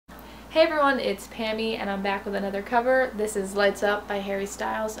Hey everyone, it's Pammie and I'm back with another cover. This is Lights Up by Harry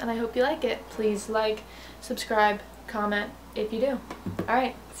Styles and I hope you like it. Please like, subscribe, comment if you do.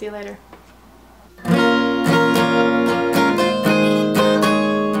 Alright, see you later.